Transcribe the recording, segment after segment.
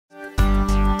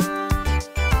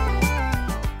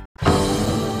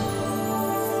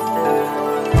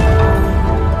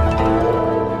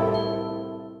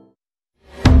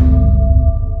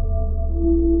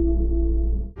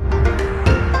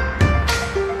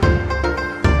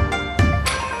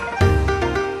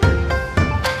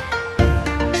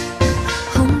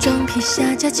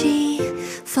下佳期，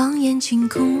放眼晴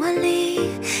空万里。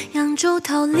扬州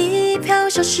桃李飘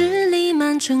小十里，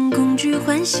满城共聚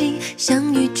欢喜。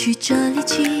相遇曲折离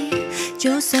奇，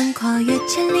就算跨越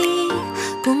千里，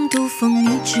共度风雨，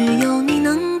只有你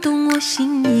能懂我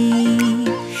心意。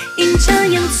阴差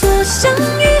阳错相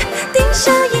遇，定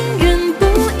下姻缘不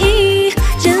易。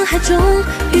人海中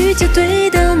遇见对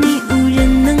到你，无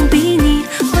人能比拟。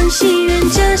欢喜冤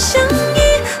家相依，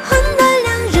换来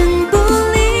两人不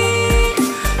离。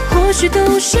或许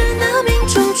都是那命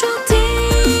中注定。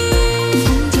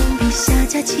风中笔下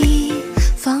佳期，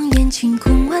放眼晴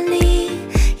空万里。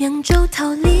扬州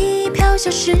桃李飘小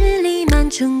十里，满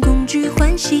城共聚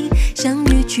欢喜。相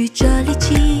遇曲折离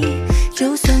奇，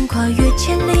就算跨越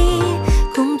千里，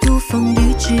共度风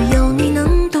雨，只有你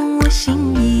能懂我心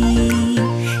意。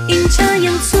阴差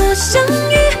阳错相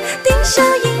遇，定下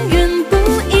姻缘不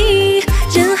易。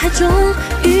人海中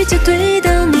遇见对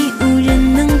到你，无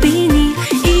人能比拟。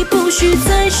已不需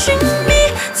再寻觅，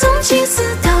从青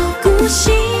丝到古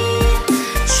稀，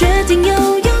确定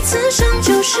悠悠此生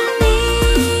就是你。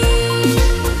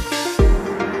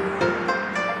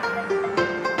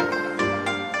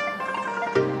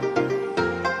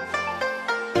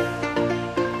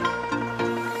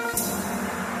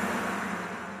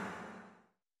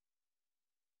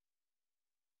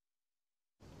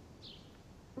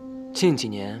近几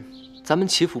年，咱们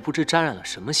齐府不知沾染了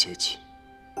什么邪气，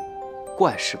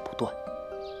怪事不断。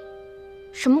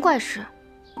什么怪事？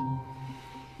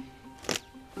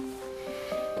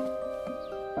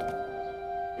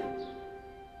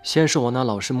先是我那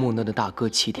老实木讷的大哥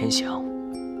齐天祥，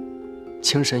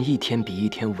精神一天比一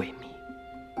天萎靡，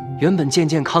原本健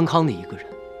健康康的一个人，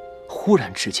忽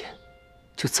然之间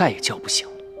就再也叫不醒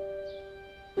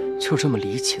了，就这么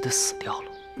离奇的死掉了。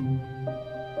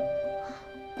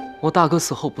我大哥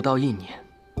死后不到1年，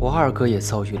我二哥也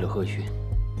遭遇了厄运。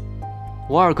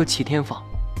我二哥齐天放，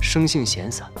生性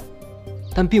闲散，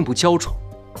但并不娇宠，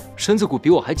身子骨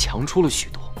比我还强出了许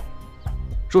多。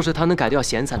若是他能改掉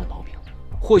闲散的毛病，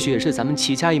或许也是咱们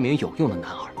齐家一名有用的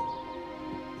男儿。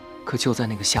可就在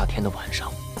那个夏天的晚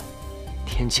上，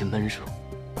天气闷热，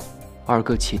二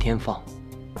哥齐天放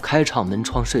开敞门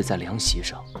窗睡在凉席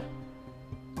上。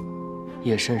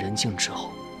夜深人静之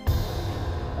后，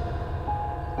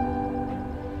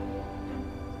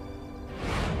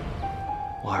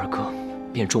我二哥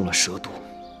便中了蛇毒，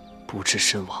不治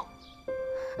身亡。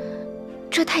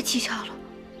这太蹊跷了！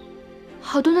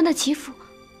好端端的齐府，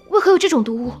为何有这种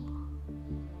毒物？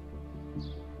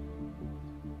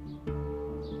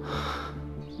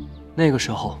那个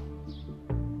时候，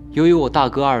由于我大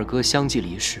哥、二哥相继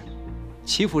离世，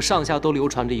齐府上下都流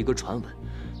传着一个传闻，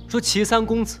说齐三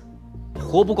公子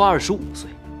活不过25岁。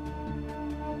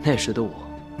那时的我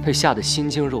被吓得心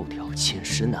惊肉跳，寝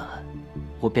食难安，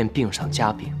我便病上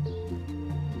加病。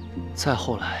再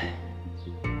后来，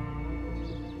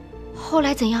后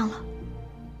来怎样了？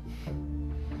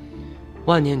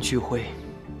万念俱灰，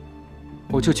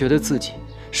我就觉得自己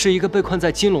是一个被困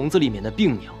在金笼子里面的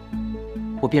病鸟。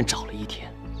我便找了一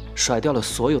天，甩掉了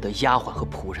所有的丫鬟和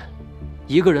仆人，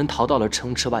一个人逃到了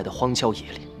城池外的荒郊野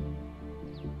岭。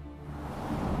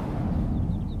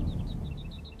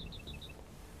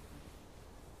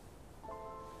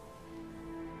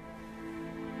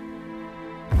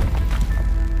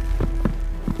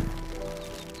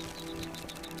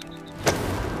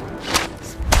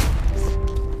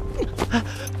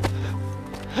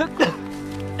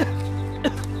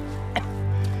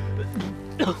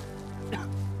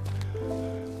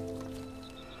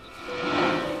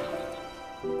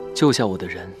救下我的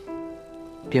人，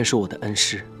便是我的恩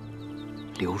师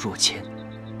刘若谦。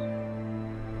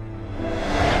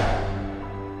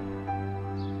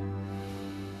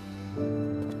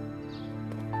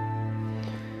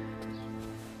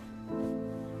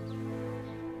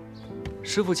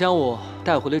师傅将我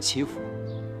带回了齐府，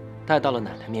带到了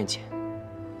奶奶面前，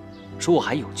说我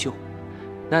还有救。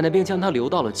奶奶便将他留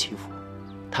到了齐府，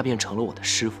他便成了我的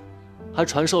师傅，还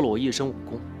传授了我一身武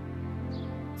功。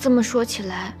这么说起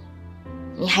来，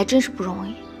你还真是不容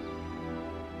易。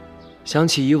想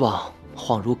起以往，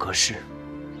恍如隔世。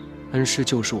恩师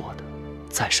就是我的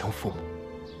再生父母。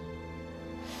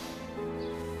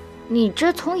你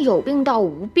这从有病到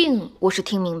无病，我是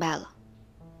听明白了。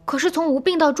可是从无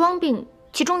病到装病，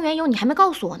其中缘由你还没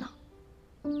告诉我呢。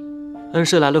恩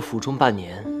师来了府中半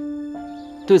年，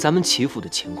对咱们齐府的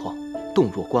情况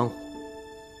洞若观火。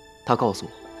他告诉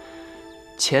我，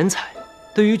钱财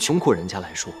对于穷苦人家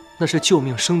来说，那是救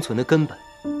命生存的根本；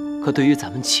可对于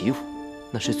咱们齐府，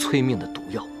那是催命的毒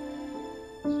药。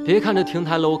别看这亭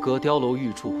台楼阁、碉楼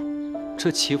玉柱，这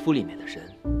齐府里面的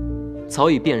人早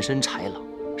已变身豺狼，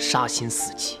杀心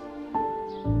四起。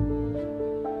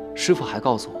师傅还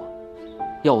告诉我，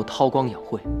要我韬光养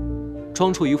晦，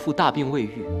装出一副大病未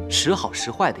愈、时好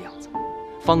时坏的样子，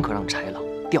方可让豺狼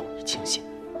掉以轻心。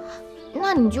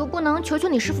那你就不能求求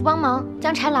你师傅帮忙，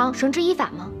将豺狼绳之以法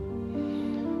吗？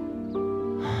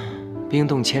冰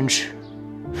冻千尺，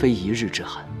非一日之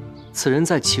寒。此人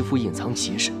在齐府隐藏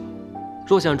极深，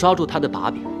若想抓住他的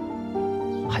把柄，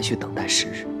还需等待时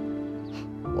日。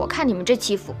我看你们这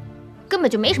齐府，根本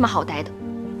就没什么好待的。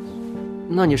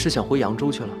那你是想回扬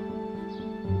州去了？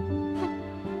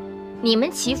你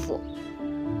们齐府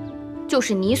就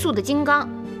是泥塑的金刚，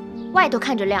外头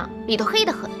看着亮，里头黑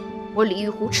得很。我李玉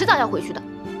湖迟早要回去的。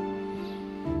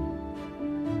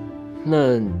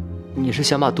那你是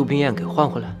想把杜冰雁给换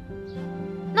回来？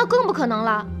那更不可能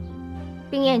了。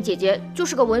冰雁姐姐就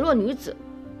是个文弱女子，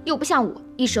又不像我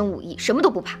一身武艺，什么都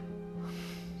不怕。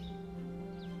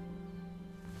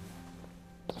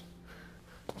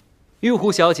玉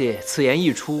湖小姐此言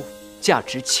一出，价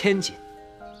值1000金。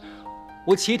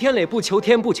我齐天磊不求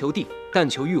天不求地，但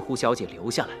求玉湖小姐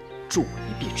留下来，助我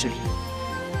一臂之力。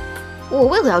我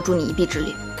为何要助你一臂之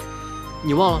力？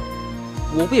你忘了，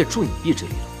我不也助你一臂之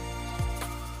力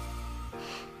了？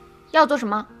要做什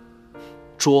么？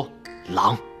捉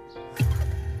狼。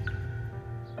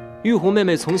玉湖妹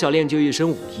妹从小练就一身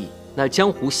武艺，乃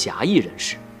江湖侠义人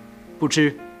士，不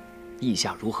知意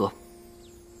下如何？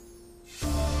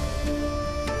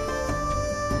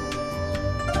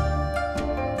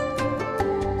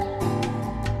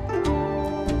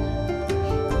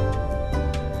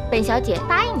本小姐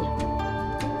答应你。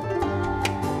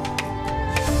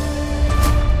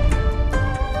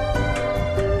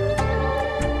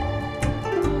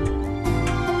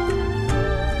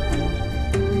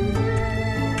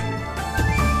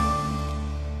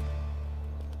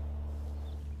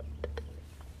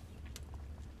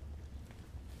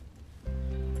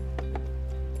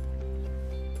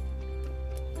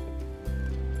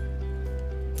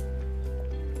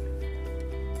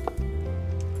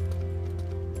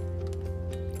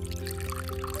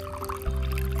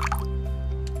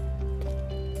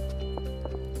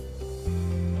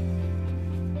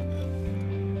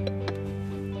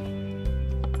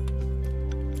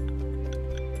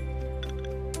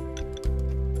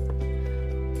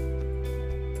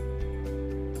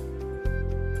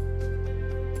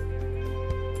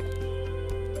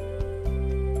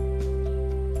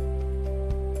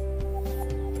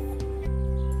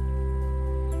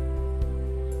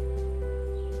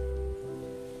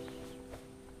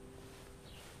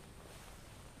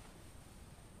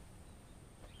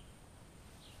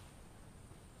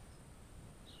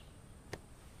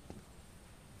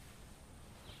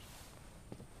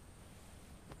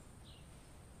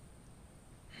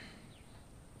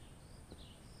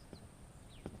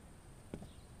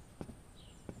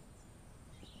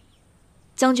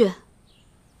将军，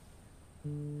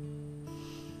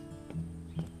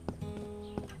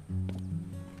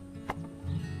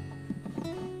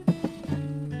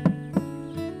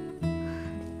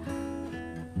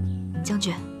将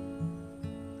军，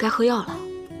该喝药了。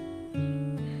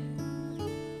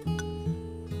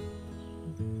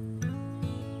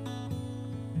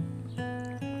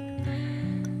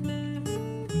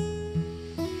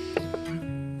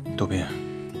杜宾，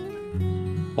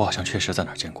我好像确实在哪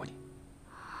儿见过你。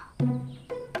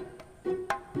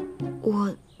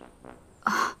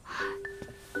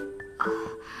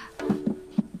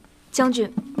将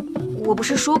军，我不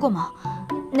是说过吗？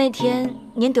那天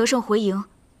您得胜回营，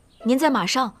您在马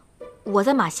上，我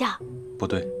在马下。不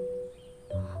对，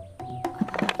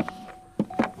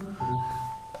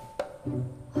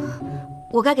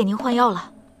我该给您换药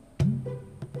了。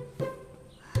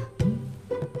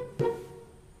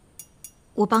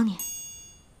我帮你。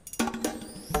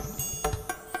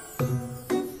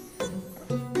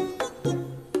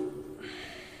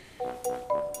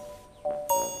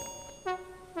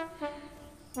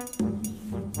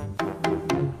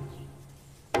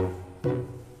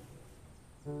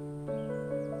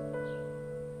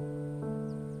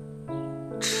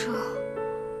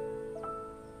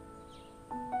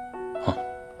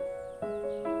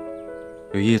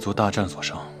与异族大战所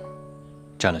伤，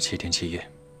战了7天7夜，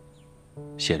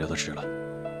血流得直了。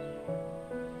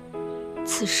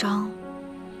此伤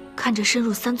看着深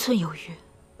入3寸有余，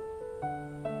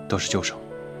都是旧伤。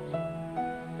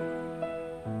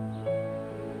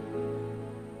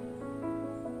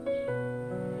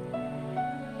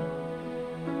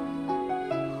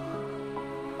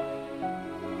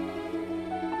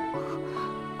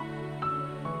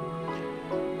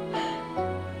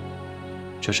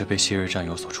这是被昔日战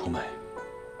友所出卖，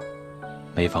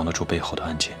没防得住背后的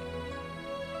暗箭。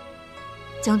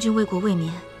将军为国为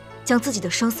民，将自己的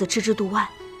生死置之度外，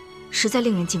实在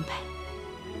令人敬佩。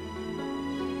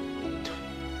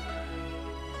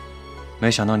没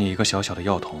想到你一个小小的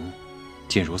药童，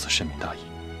竟如此深明大义。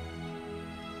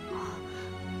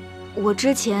我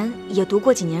之前也读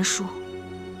过几年书。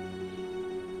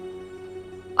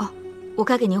哦，我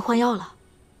该给您换药了。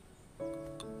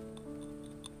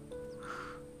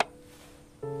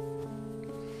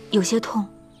有些痛，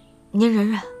您忍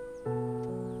忍。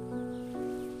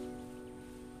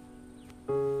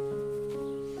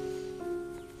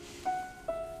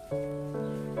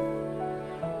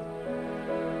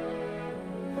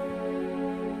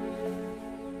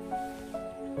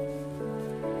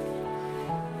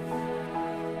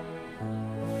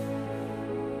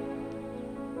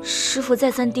师父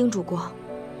再三叮嘱过，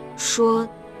说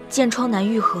剑疮难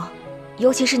愈合，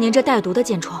尤其是您这带毒的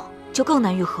剑疮，就更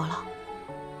难愈合了。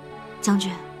将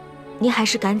军，您还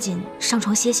是赶紧上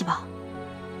床歇息吧。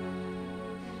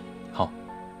好，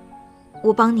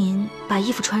我帮您把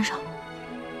衣服穿上。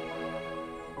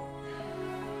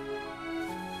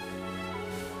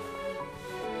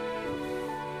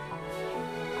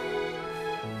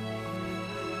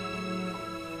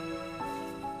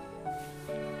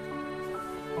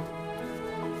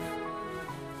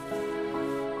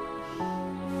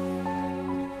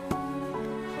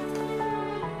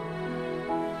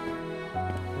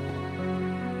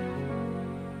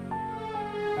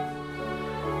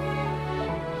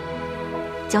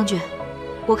将军，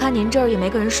我看您这儿也没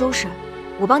个人收拾，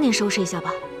我帮您收拾一下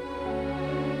吧。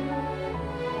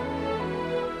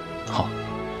好。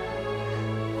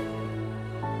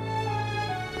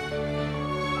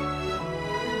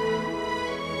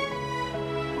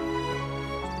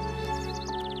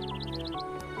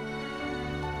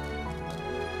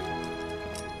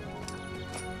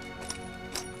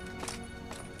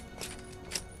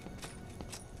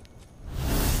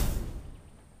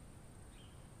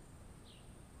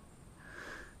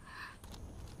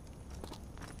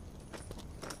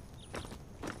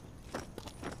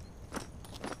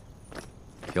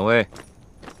廷尉，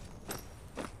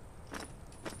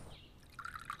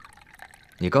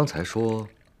你刚才说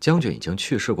将军已经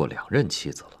去世过2任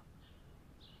妻子了，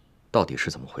到底是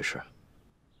怎么回事？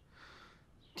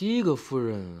第一个夫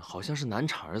人好像是难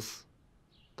产而死，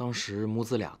当时母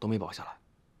子俩都没保下来。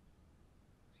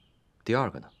第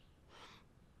二个呢？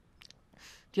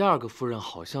第二个夫人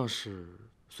好像是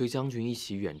随将军一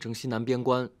起远征西南边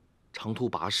关，长途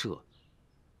跋涉，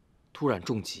突然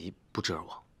中疾不治而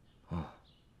亡。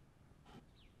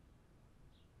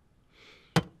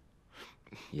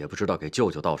也不知道给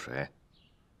舅舅倒水。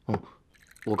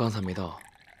我刚才没倒。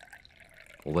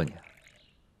我问你，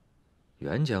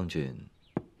袁将军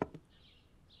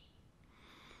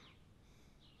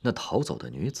那逃走的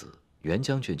女子，袁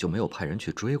将军就没有派人去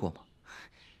追过吗？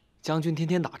将军天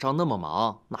天打仗那么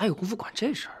忙，哪有功夫管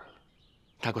这事儿？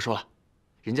大哥说了，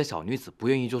人家小女子不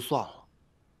愿意就算了。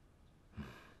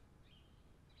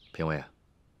评委，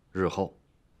日后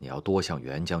你要多向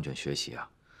袁将军学习啊。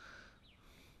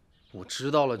我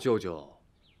知道了，舅舅，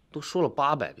都说了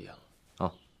800遍了。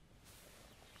啊，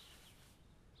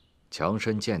强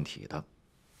身健体的，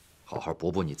好好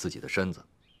补补你自己的身子。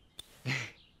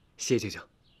谢舅舅。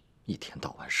一天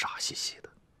到晚傻兮兮的。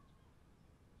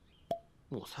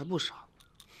我才不傻呢。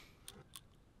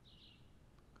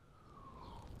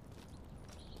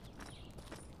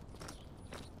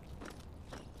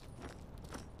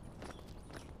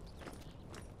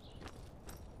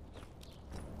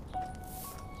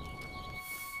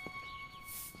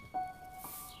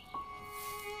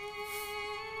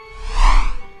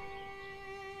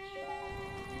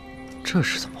这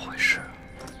是怎么回事？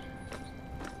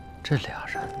这俩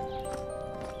人，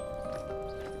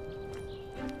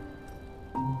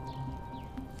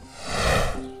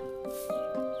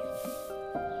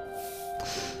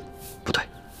不对，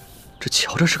这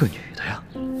瞧着是个女的呀。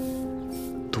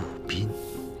杜宾，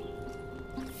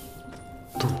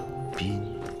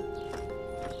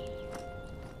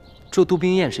这杜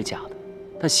冰雁是假的，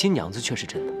但新娘子却是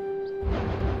真的。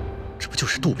这不就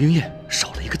是杜冰雁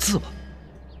少了一个字吗？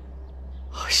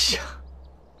哎呀！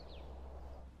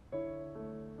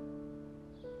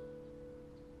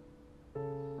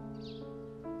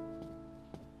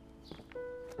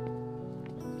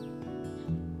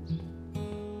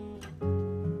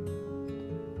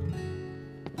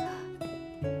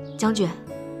将军，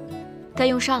该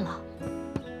用膳了。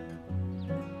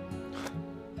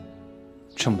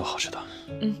这么多好吃的。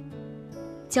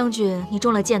将军，你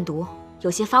中了箭毒，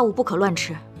有些发物不可乱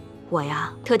吃。我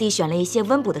呀，特地选了一些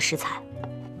温补的食材。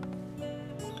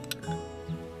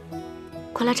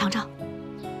快来尝尝。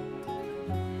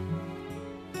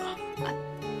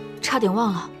差点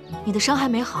忘了，你的伤还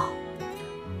没好。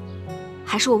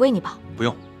还是我喂你吧？不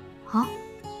用。啊？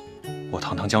我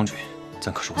堂堂将军，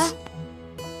怎可如此？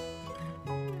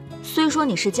虽说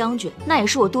你是将军，那也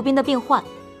是我杜宾的病患，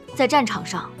在战场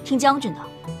上听将军的，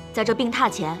在这病榻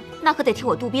前，那可得听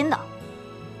我杜宾的。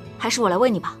还是我来喂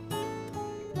你吧。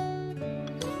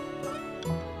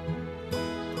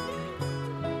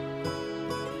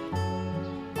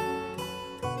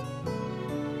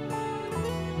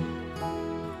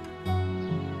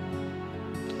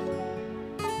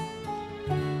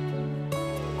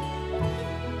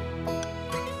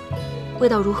味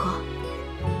道如何？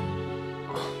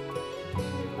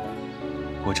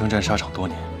我征战沙场多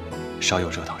年，少有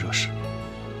热汤热食，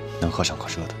能喝上口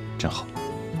热的真好。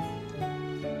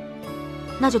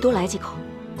那就多来几口。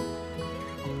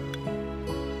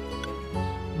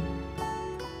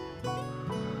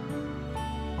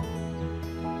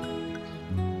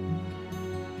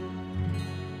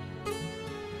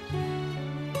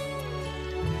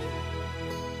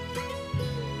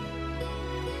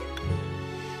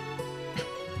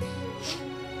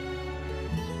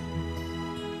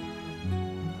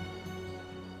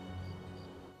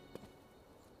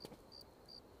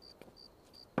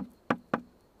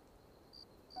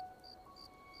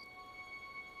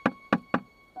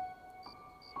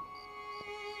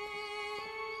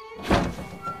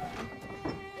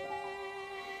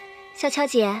小乔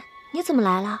姐，你怎么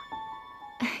来了？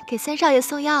给三少爷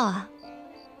送药啊。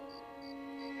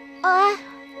哎，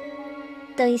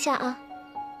等一下啊，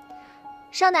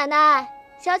少奶奶，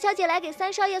小乔姐来给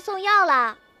三少爷送药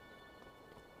啦。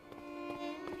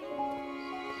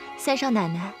三少奶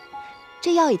奶，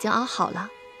这药已经熬好了，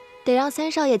得让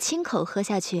三少爷亲口喝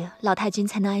下去，老太君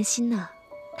才能安心呢。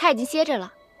他已经歇着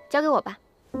了，交给我吧。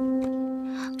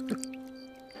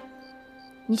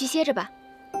你去歇着吧。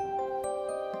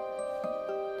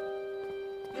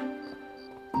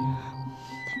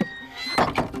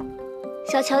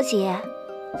小乔姐，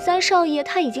三少爷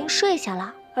他已经睡下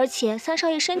了，而且三少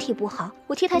爷身体不好，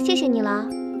我替他谢谢你了。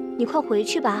你快回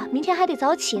去吧，明天还得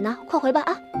早起呢，快回吧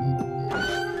啊！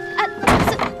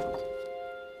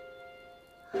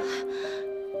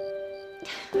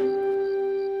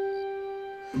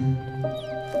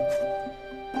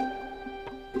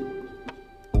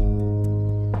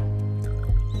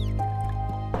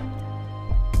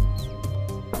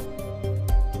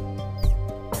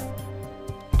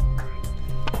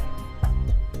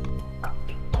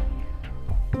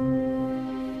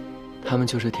他们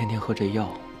就是天天喝这药，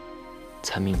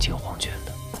才命进黄泉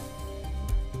的。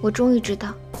我终于知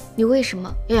道你为什么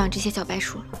要养这些小白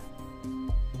鼠了。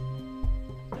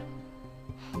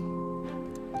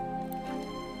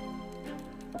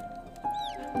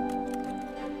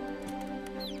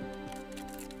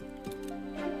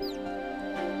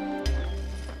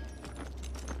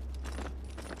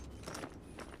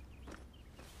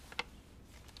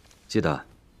记得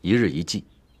一日一剂。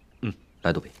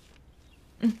来，杜比。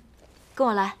跟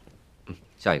我来。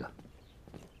下一个。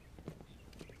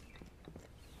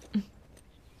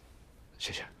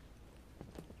谢谢。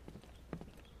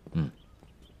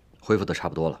恢复的差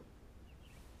不多了。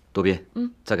杜宾，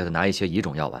再给他拿一些乙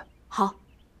种药丸。好。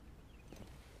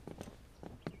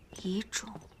乙种。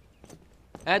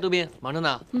哎，杜宾，忙着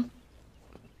呢。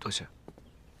多谢。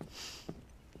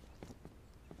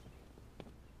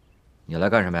你来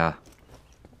干什么呀？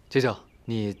舅舅，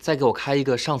你再给我开一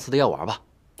个上次的药丸吧。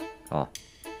哦，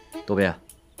杜宾，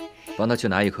帮他去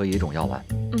拿一颗乙种药丸。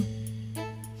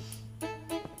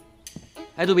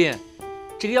哎，杜宾，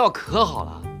这个药可好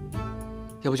了，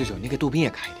要不舅舅你给杜宾也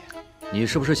开一点？你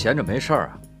是不是闲着没事儿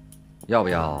啊？要不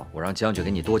要我让将军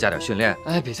给你多加点训练？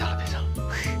哎，别加了，别加了。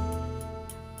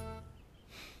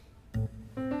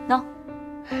喏，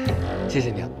谢谢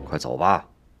你啊。快走吧。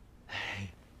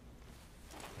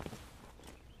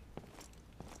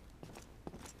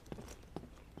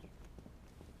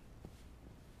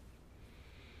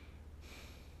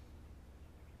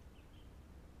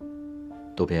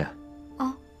杜宾，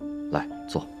来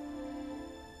坐。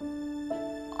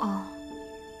哦，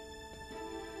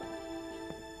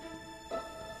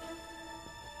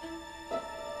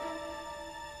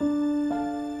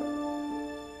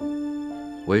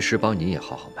为师帮你也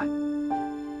好好卖。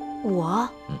我？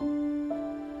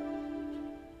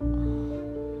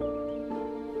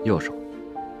右手。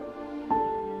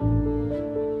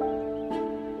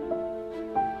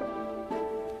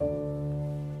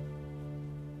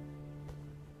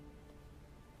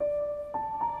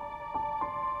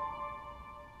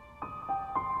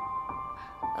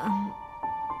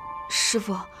师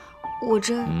傅，我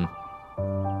这……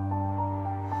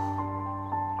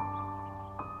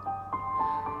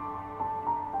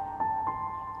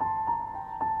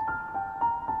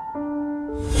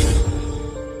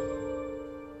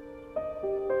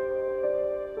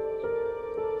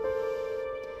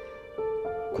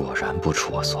果然不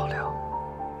出我所料。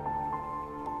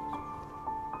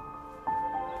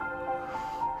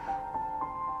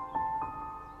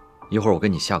一会儿我给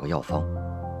你下个药方，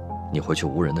你回去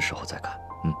无人的时候再看。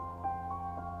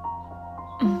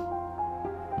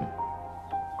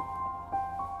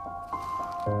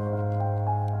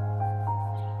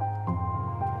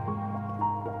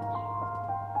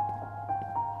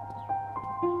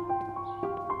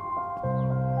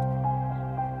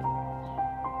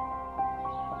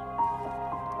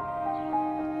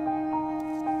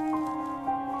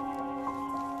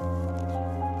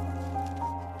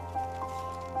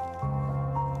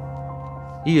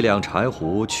一两柴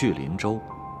胡去林州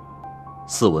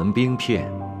，4文冰片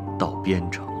到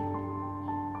边城。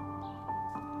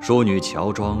淑女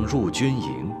乔装入军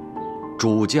营，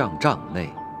主将帐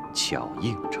内巧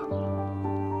应承。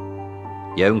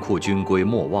严酷军规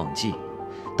莫忘记，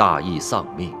大义丧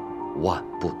命万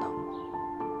不能。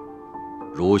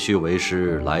如须为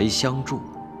师来相助，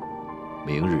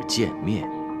明日见面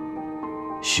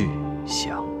续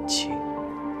详情。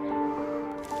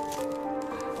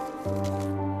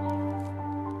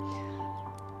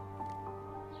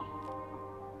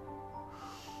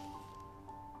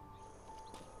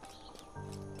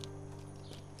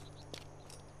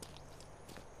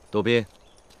杜宾，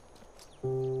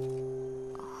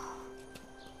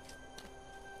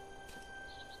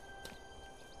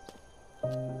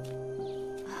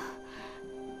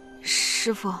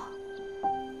师傅。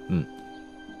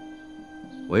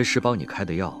为师帮你开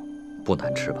的药不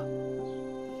难吃吧？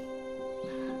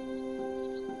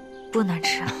不难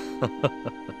吃。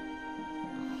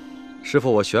师傅，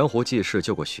我悬壶济世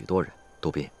救过许多人，杜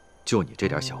宾，就你这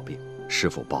点小病，师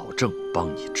傅保证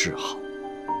帮你治好。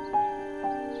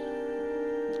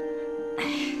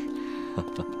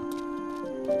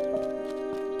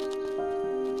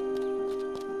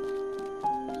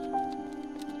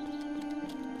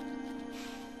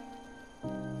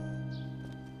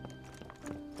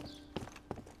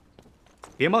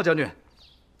禀报将军，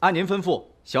按您吩咐，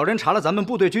小人查了咱们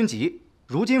部队军籍，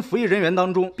如今服役人员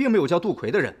当中并没有叫杜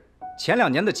奎的人。前2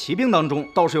年的骑兵当中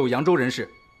倒是有扬州人士，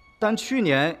但去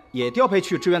年也调配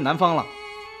去支援南方了。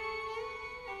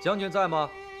将军在吗？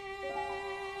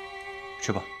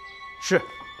去吧。是。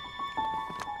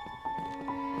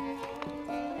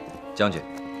将军，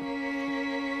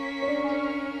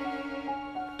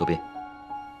杜宾。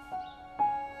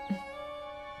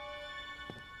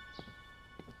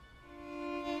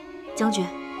将军，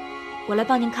我来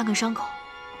帮您看看伤口。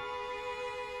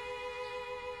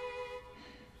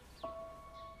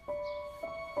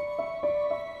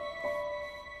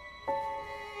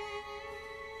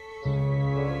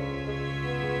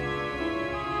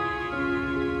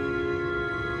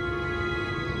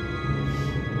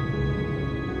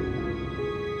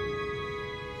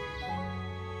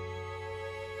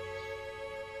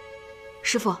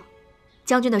师傅，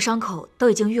将军的伤口都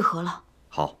已经愈合了。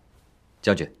好，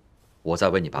将军，我再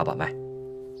为你把把脉。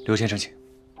刘先生，请。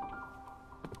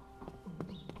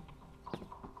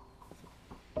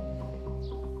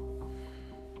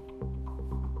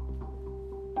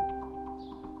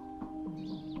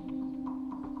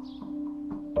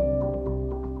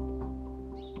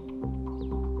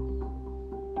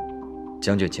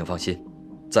将军请放心，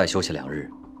再休息2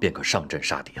日，便可上阵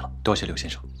杀敌了。多谢刘先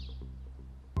生。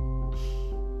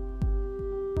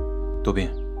杜宾。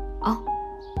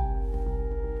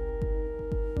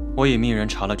我已命人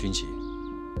查了军籍，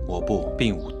我部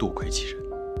并无杜奎其人。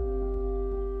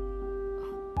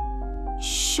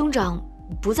兄长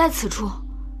不在此处，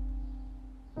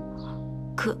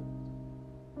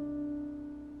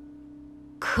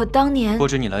可当年不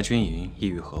知你来军营意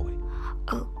欲何为？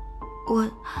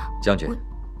将军，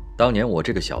当年我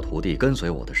这个小徒弟跟随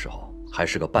我的时候，还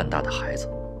是个半大的孩子，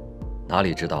哪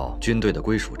里知道军队的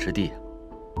归属之地啊？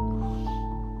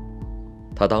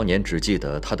他当年只记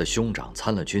得他的兄长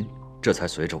参了军，这才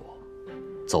随着我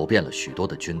走遍了许多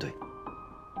的军队。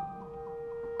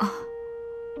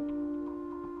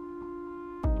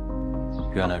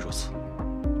原来如此。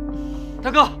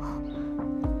大哥，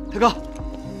大哥，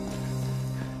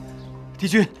敌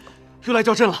军又来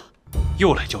叫阵了。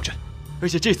又来叫阵，而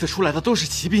且这次出来的都是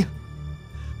骑兵，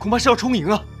恐怕是要冲营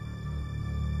啊！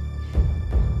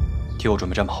替我准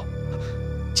备战袍。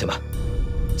且慢，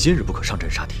今日不可上阵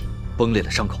杀敌，崩裂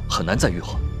的伤口很难再愈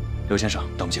合。刘先生，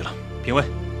等不及了，评委，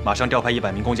马上调派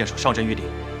100名弓箭手上阵御敌，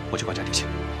我去观察敌情。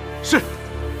是，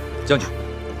将军，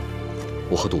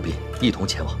我和杜宾一同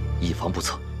前往，以防不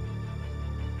测。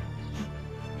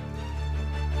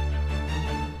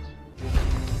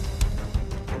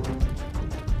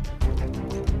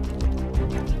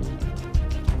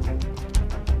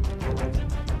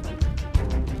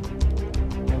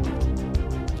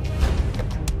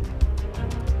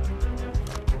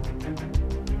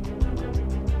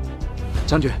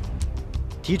将军，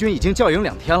敌军已经教营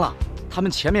2天了，他们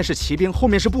前面是骑兵，后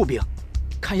面是步兵，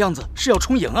看样子是要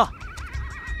冲营啊。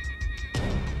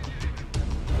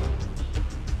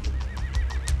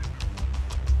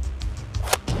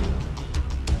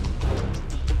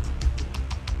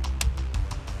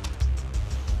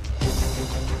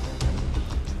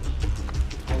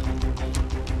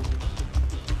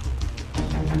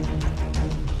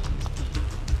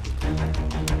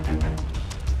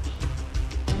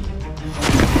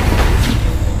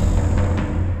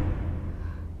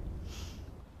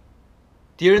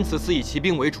敌人此次以骑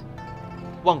兵为主，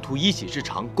妄图依己之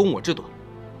长，攻我之短。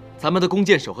咱们的弓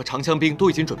箭手和长枪兵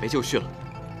都已经准备就绪了，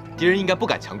敌人应该不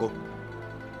敢强攻。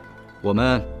我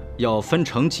们要分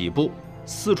成几步，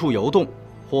四处游动，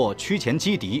或趋前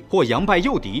击敌，或佯败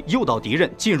诱敌，诱导敌人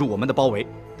进入我们的包围。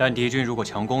但敌军如果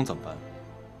强攻怎么办？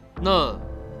那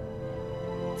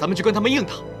咱们就跟他们硬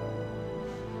打。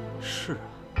是啊，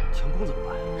强攻怎么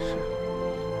办？是。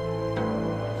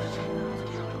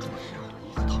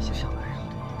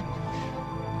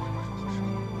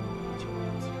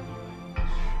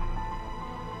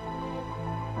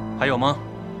还有吗？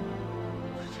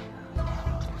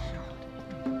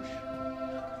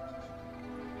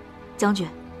将军，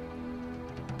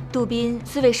杜宾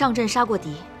虽未上阵杀过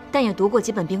敌，但也读过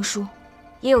几本兵书，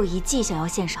也有一计想要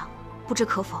献上，不知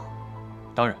可否？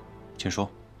当然，请说。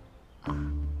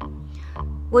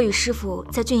我与师父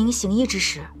在军营行医之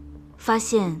时，发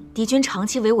现敌军长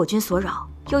期为我军所扰，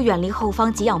又远离后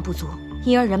方给养不足，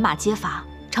因而人马皆乏，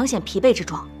常显疲惫之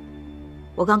状。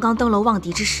我刚刚登楼望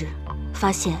敌之时，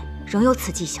发现仍有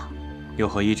此迹象。有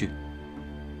何依据？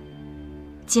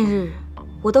近日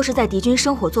我都是在敌军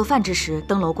生火做饭之时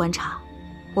登楼观察，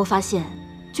我发现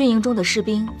军营中的士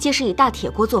兵皆是以大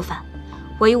铁锅做饭，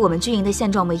我以我们军营的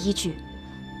现状为依据，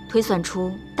推算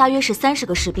出大约是30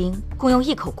个士兵共用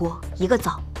1口锅1个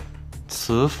灶。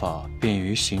此法便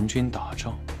于行军打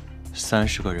仗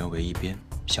，30个人为一边，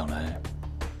想来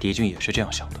敌军也是这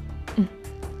样想的。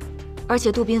而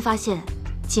且杜宾发现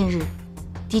近日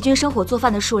敌军生火做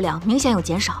饭的数量明显有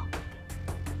减少。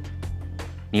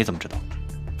你怎么知道？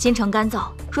京城干燥，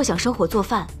若想生火做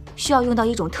饭，需要用到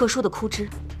一种特殊的枯枝，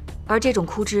而这种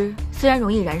枯枝虽然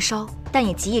容易燃烧，但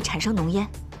也极易产生浓烟。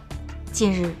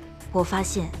近日我发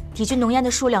现敌军浓烟的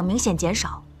数量明显减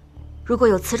少，如果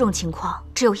有此种情况，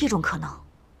只有一种可能：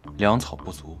粮草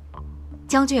不足。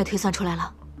将军也推算出来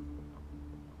了。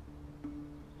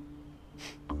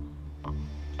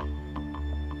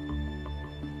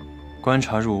观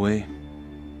察入微，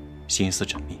心思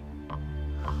缜密，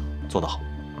做得好。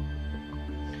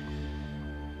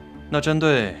那针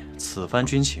对此番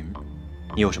军情，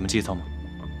你有什么计策吗？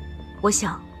我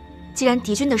想，既然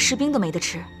敌军的士兵都没得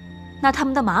吃，那他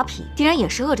们的马匹必然也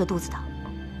是饿着肚子的。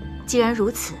既然如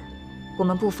此，我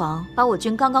们不妨把我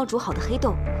军刚刚煮好的黑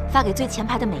豆发给最前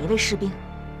排的每一位士兵，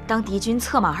当敌军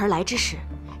策马而来之时，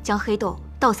将黑豆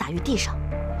倒洒于地上。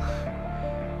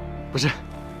不是，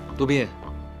杜宾，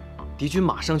敌军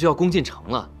马上就要攻进城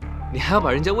了，你还要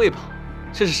把人家喂饱，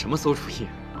这是什么馊主意？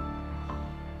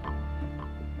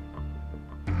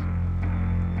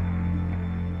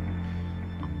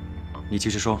你继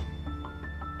续说。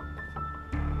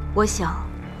我想，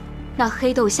那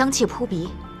黑豆香气扑鼻，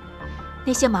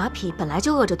那些马匹本来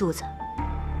就饿着肚子，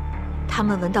他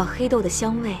们闻到黑豆的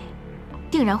香味，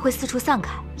定然会四处散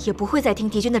开，也不会再听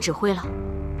敌军的指挥了。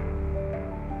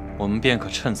我们便可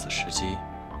趁此时机，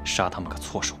杀他们个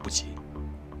措手不及。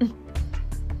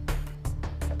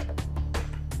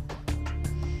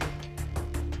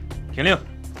听令，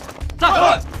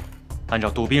在！按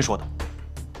照杜宾说的，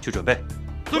去准备。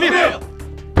遵命。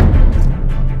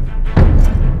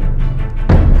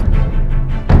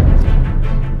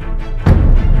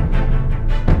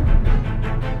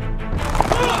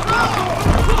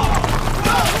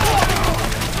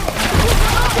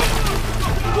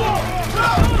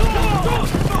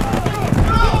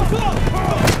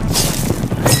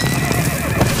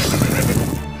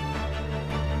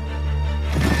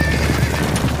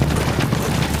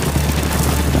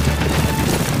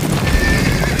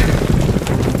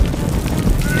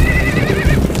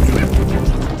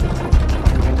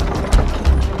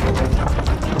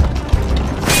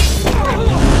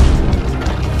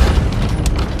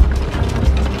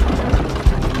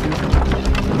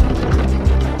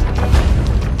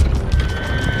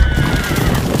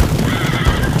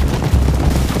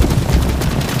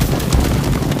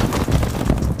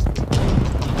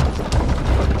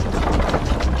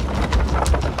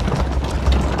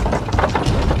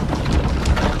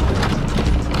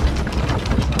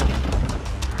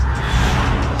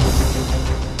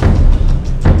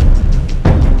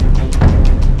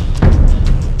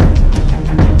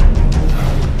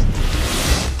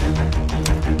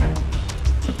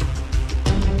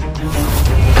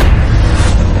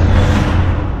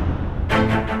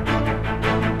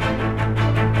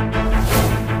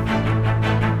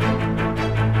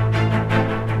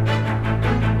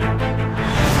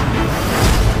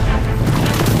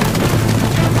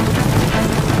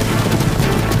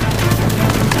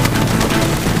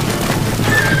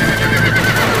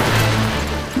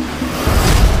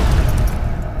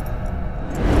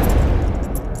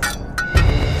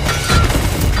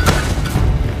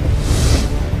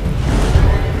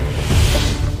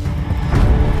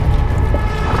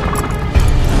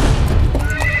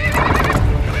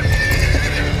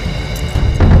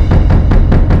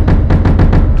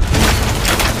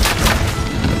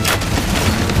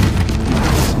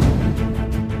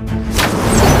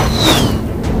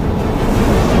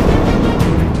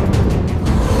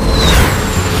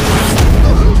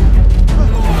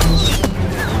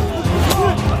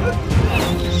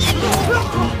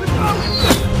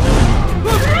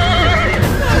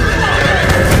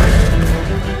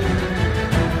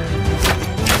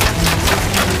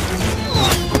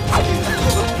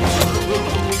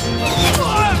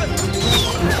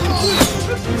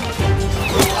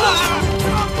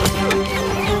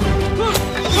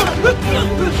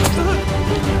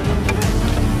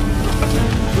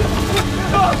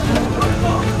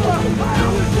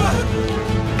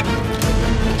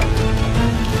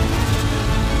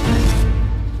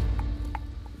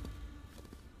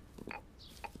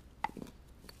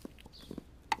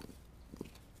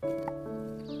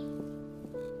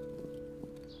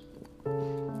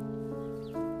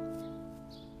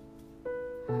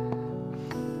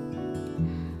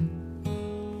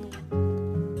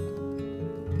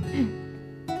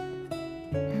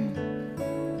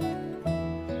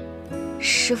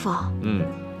师傅，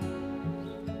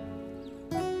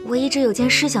我一直有件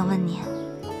事想问您，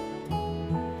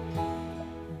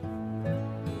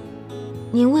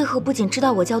您为何不仅知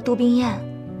道我叫杜冰雁，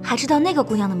还知道那个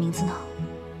姑娘的名字呢？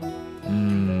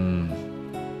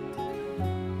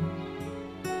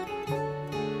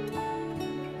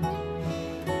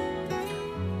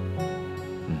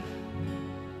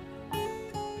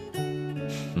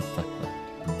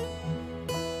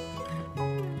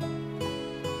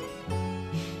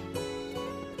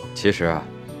其实啊，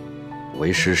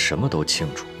为师什么都清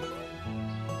楚。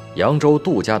扬州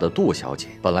杜家的杜小姐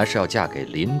本来是要嫁给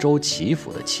林州齐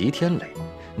府的齐天磊，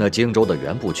那荆州的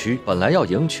袁不屈本来要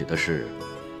迎娶的是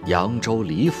扬州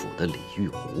李府的李玉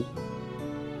湖。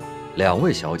两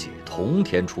位小姐同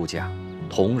天出嫁，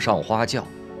同上花轿，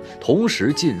同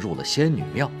时进入了仙女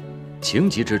庙，情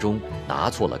急之中拿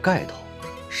错了盖头，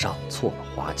上错了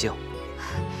花轿。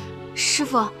师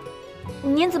傅，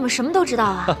您怎么什么都知道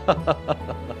啊？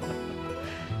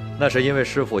那是因为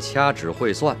师傅掐指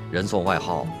会算，人送外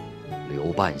号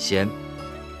刘半仙。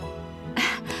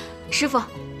师傅，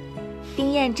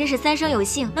冰雁真是三生有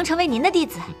幸能成为您的弟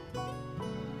子。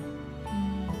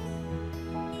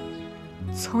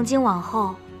从今往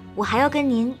后，我还要跟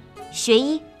您学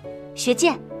医、学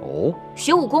剑、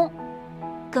学武功，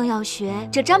更要学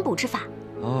这占卜之法。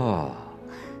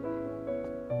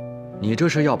你这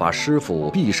是要把师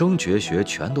傅毕生绝学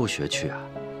全都学去啊？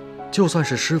就算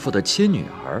是师傅的亲女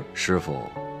儿，师傅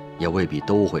也未必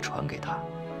都会传给她。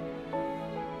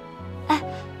哎，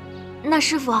那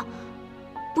师傅，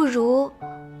不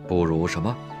如什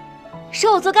么？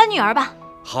收我做干女儿吧。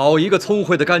好一个聪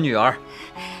慧的干女儿！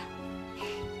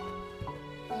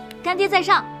干爹在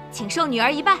上，请受女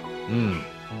儿一拜。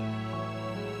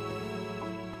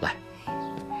来，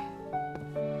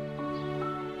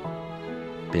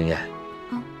冰雁。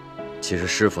其实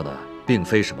师傅呢，并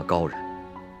非什么高人。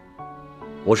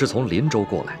我是从林州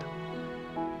过来的，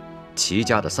齐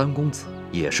家的三公子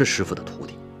也是师傅的徒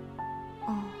弟。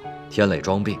天磊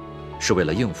装病，是为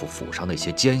了应付府上那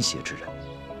些奸邪之人。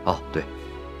对，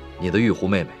你的玉湖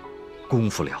妹妹，功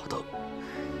夫了得，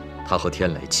她和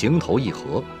天磊情投意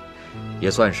合，也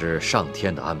算是上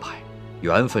天的安排，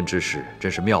缘分之事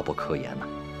真是妙不可言呐。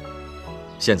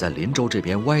现在林州这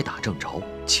边歪打正着，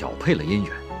巧配了姻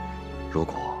缘。如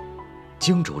果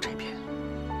荆州这边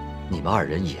你们二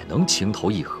人也能情投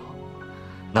意合，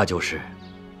那就是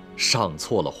上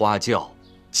错了花轿，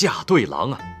嫁对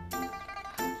郎啊！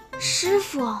师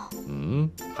傅，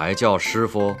还叫师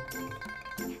傅？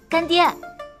干爹，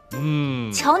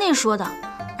瞧您说的。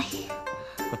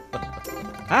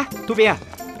哎，杜宾，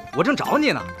我正找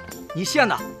你呢，你献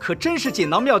的可真是锦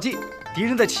囊妙计，敌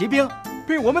人的骑兵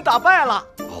被我们打败了。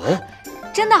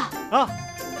真的啊？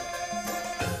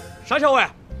沙校尉，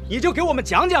你就给我们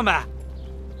讲讲呗。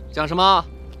讲什么？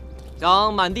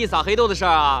讲满地撒黑豆的事儿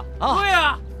啊？对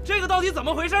呀，这个到底怎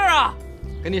么回事啊？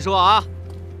跟你说啊，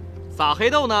撒黑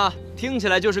豆呢，听起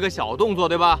来就是个小动作，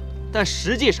对吧？但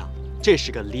实际上这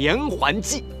是个连环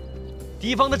计。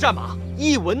敌方的战马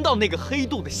一闻到那个黑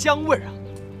豆的香味啊，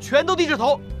全都低着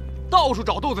头，到处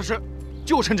找豆子吃。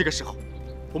就趁这个时候，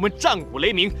我们战鼓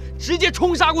雷鸣，直接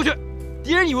冲杀过去。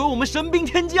敌人以为我们神兵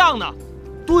天降呢，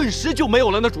顿时就没有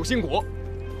了那主心骨。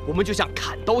我们就像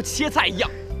砍刀切菜一样，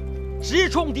直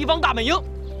冲敌方大本营，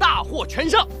大获全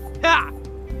胜。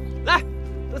来，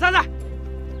都猜猜，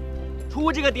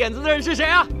出这个点子的人是谁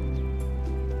啊？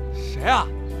谁啊？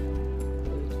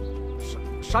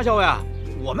沙校尉啊，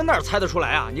我们哪猜得出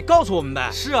来啊？你告诉我们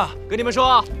呗。是啊，跟你们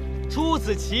说，出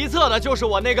此其策的就是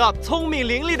我那个聪明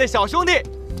伶俐的小兄弟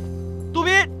杜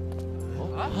宾。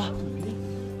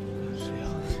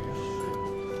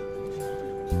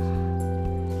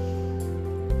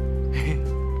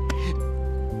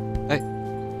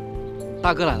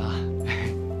大哥来了，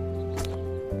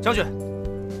将军，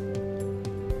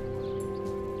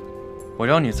我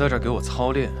让你在这儿给我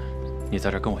操练，你在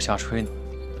这儿跟我瞎吹呢。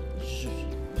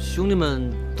兄弟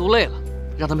们都累了，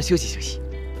让他们休息休息。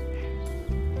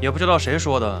也不知道谁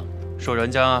说的，说人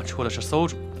家出的是馊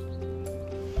主。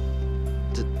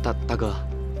大哥，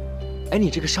哎，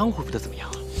你这个伤恢复的怎么样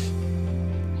啊？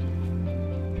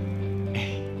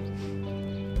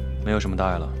没有什么大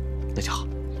碍了。那就好。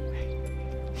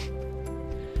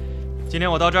今天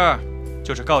我到这儿，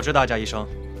就是告知大家一声，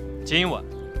今晚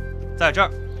在这儿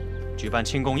举办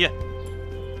庆功宴，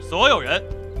所有人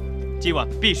今晚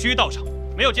必须到场，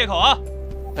没有借口啊！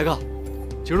大哥，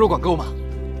牛肉管够吗？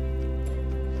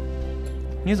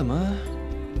你怎么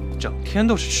整天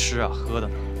都是吃啊喝的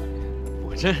呢？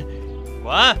我这……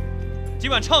管，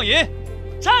今晚畅饮！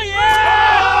畅饮！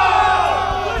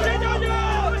多谢将军！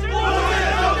多谢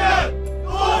将军！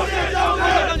多谢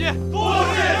将军！多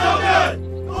谢将军！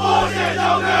多谢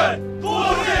将军！多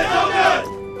谢将军！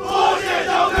多谢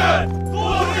将军！多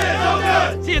谢将军！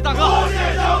谢谢大哥！多谢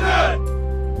将军！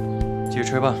继续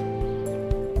吹吧，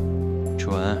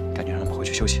吹完赶紧让他们回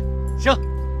去休息。行。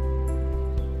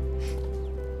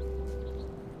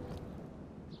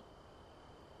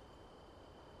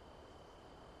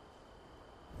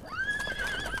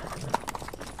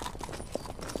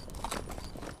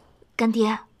干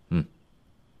爹，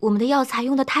我们的药材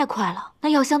用得太快了，那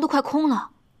药箱都快空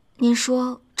了。您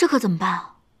说这可怎么办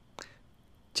啊？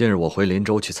近日我回林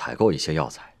州去采购一些药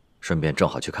材，顺便正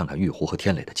好去看看玉湖和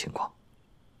天磊的情况。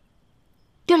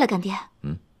对了，干爹，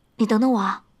你等等我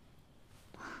啊。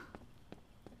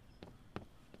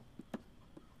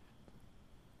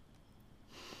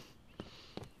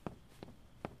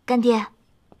干爹，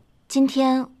今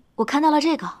天我看到了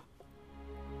这个。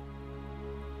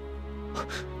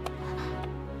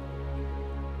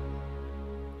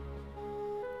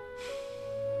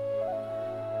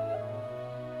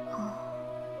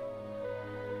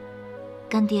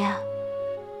干爹，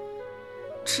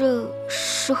这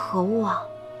是何物啊？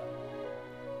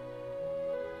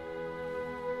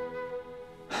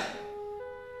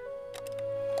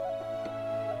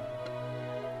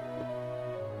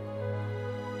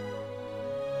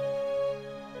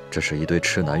这是一对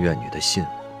痴男怨女的信物。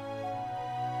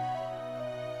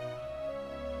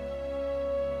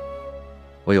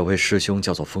我有位师兄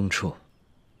叫做风彻，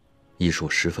医术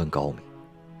十分高明，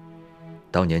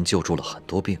当年救助了很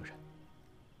多病人。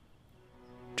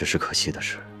只是可惜的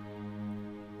是，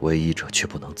唯医者却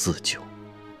不能自救。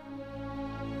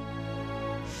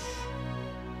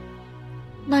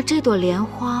那这朵莲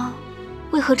花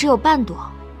为何只有半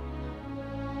朵？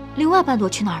另外半朵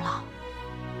去哪儿了？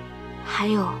还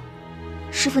有，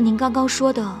师父您刚刚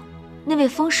说的那位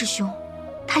风师兄，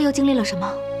他又经历了什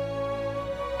么？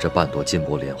这半朵金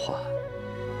箔莲花，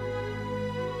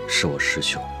是我师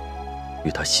兄与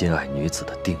他心爱女子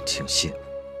的定情信物。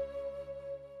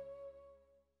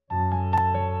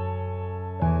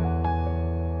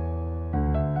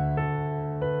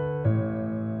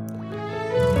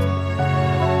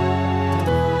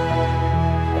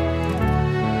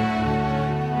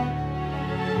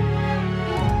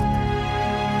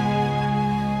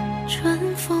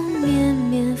春风绵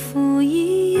绵拂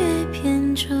一叶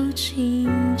扁舟轻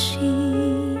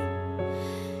轻，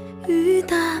雨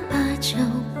打芭蕉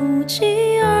不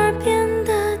及耳边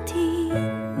的叮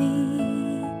咛。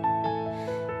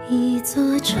一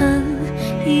座城，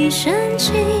一生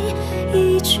情，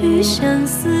一曲相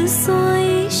思锁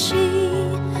一心。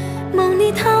梦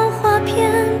里桃花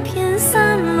片片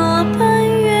散落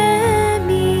奔月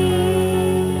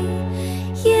明，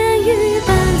夜雨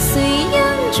伴随扬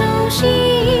州行，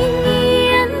一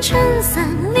人撑伞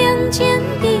两肩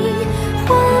并，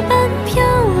花瓣飘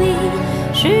零，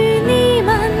是你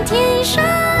满天深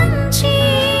情。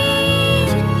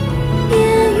夜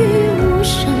雨无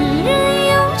声人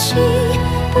有情，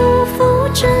不负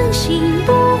真心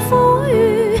不负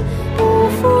语，不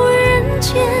负人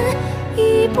间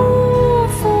亦不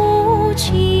负情。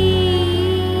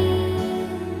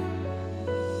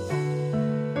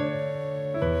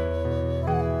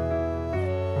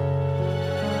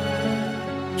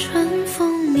春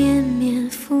风绵绵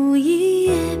拂一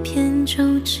叶扁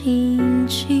舟轻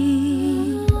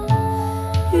轻，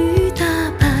雨打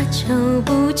芭蕉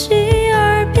不及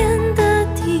耳边的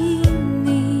叮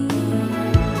咛。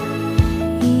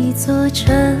一座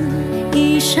城，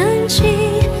一生情，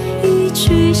一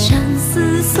曲相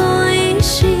思锁一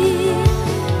心。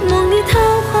梦里桃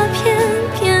花片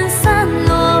片散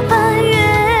落半月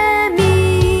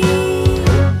明，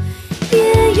夜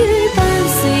雨伴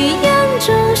随扬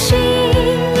州行，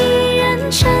一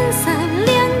人撑伞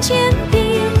两肩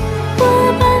并，花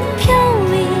瓣飘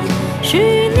零，是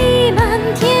你满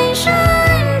天深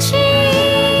情。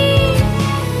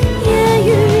夜雨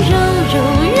柔柔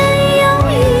人有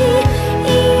意，一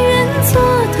愿作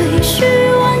对须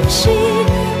惋惜。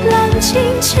郎情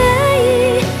妾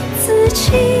意，此情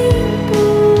不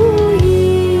移。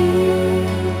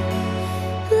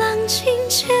郎情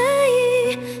妾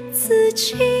意，此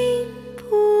情不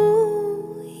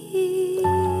移。